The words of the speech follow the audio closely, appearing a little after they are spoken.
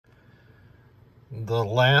the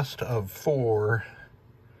last of 4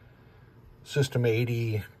 System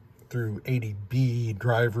 80 through 80B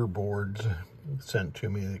driver boards sent to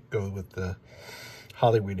me that go with the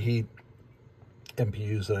Hollywood Heat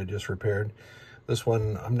MPUs that I just repaired. This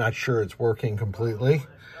one, I'm not sure it's working completely.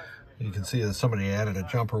 You can see that somebody added a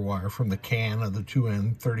jumper wire from the can of the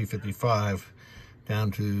 2N 3055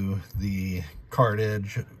 down to the card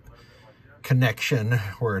edge connection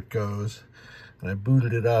where it goes. And I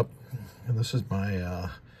booted it up, and this is my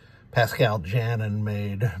Pascal Janin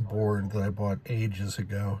made board that I bought ages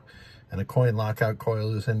ago. And a coin lockout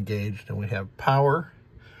coil is engaged, and we have power.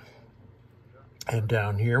 And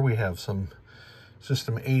down here we have some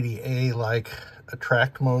System 80A like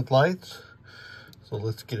attract mode lights. So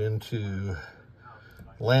let's get into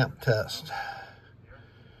lamp test.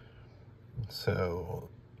 So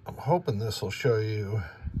I'm hoping this will show you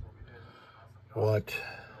what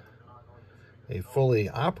a fully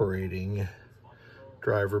operating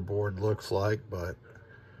driver board looks like, but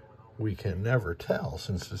we can never tell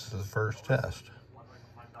since this is the first test.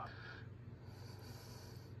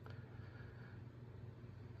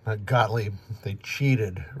 Gottlieb, they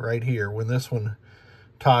cheated right here. When this one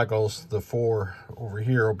toggles, the 4 over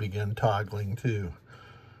here will begin toggling too.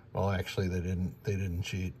 Well, actually they didn't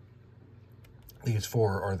cheat. These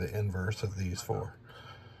 4 are the inverse of these 4.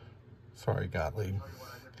 Sorry, Gottlieb.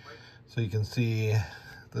 So you can see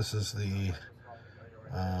this is the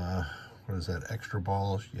what is that, extra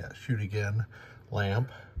ball? Yeah, shoot again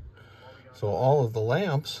lamp. So all of the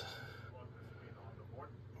lamps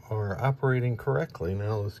are operating correctly.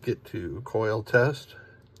 Now let's get to coil test.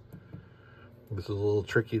 This is a little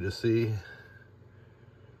tricky to see.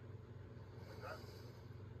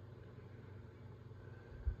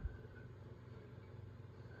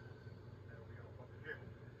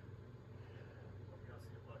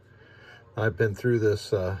 I've been through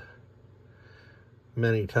this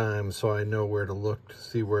many times, so I know where to look to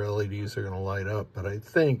see where LEDs are going to light up, but I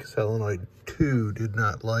think solenoid 2 did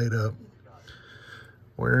not light up.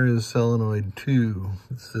 Where is solenoid 2?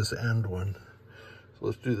 It's this end one. So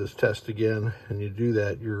let's do this test again, and you do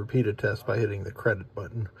that, you repeat a test by hitting the credit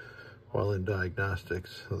button while in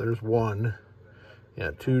diagnostics. So there's 1.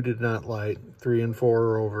 Yeah, 2 did not light. 3 and 4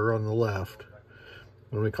 are over on the left.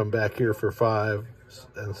 When we come back here for 5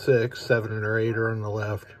 and 6, 7 and 8 are on the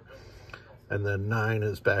left, and then 9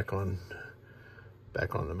 is back on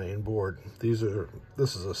the main board. This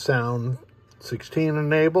is a sound 16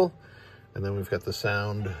 enable, and then we've got the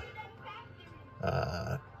sound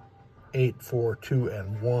 8, 4, 2,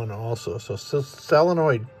 and 1 also. So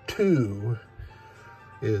solenoid 2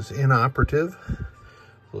 is inoperative.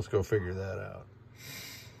 Let's go figure that out.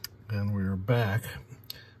 And we're back.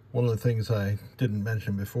 One of the things I didn't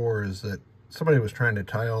mention before is that somebody was trying to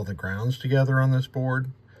tie all the grounds together on this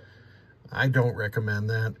board. I don't recommend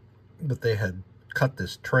that, but they had cut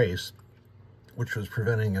this trace, which was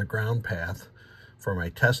preventing a ground path for my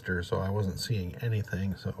tester, so I wasn't seeing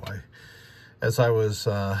anything. So as I was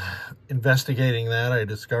investigating that, I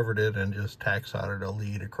discovered it and just tack soldered a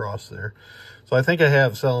lead across there. So I think I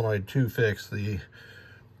have solenoid 2 fixed.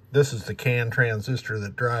 This is the CAN transistor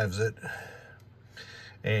that drives it.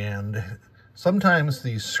 And sometimes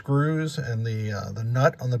these screws and the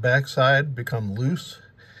nut on the back side become loose,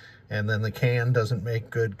 and then the can doesn't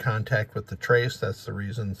make good contact with the trace. That's the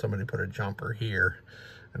reason somebody put a jumper here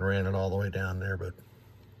and ran it all the way down there. But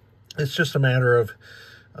it's just a matter of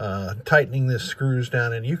tightening the screws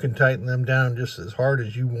down, and you can tighten them down just as hard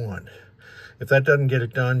as you want. If that doesn't get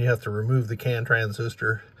it done, you have to remove the CAN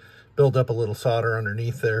transistor, build up a little solder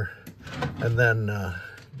underneath there, and then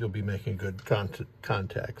you'll be making good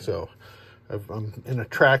contact. So I'm in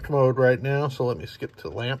attract mode right now, so let me skip to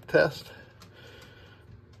lamp test.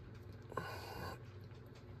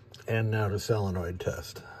 And now to solenoid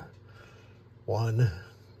test. 1,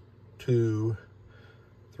 2,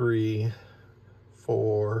 3,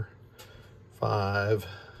 4, 5,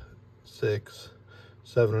 6,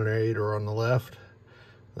 7, and 8 are on the left,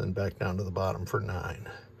 then back down to the bottom for 9.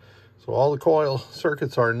 So all the coil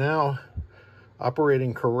circuits are now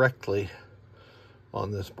operating correctly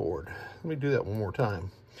on this board. Let me do that one more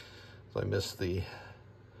time. So I missed the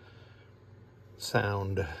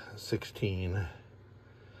sound 16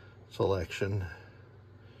 selection.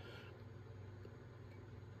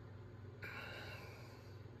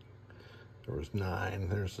 There was 9.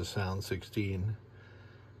 There's the sound 16.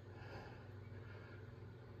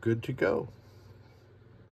 Good to go.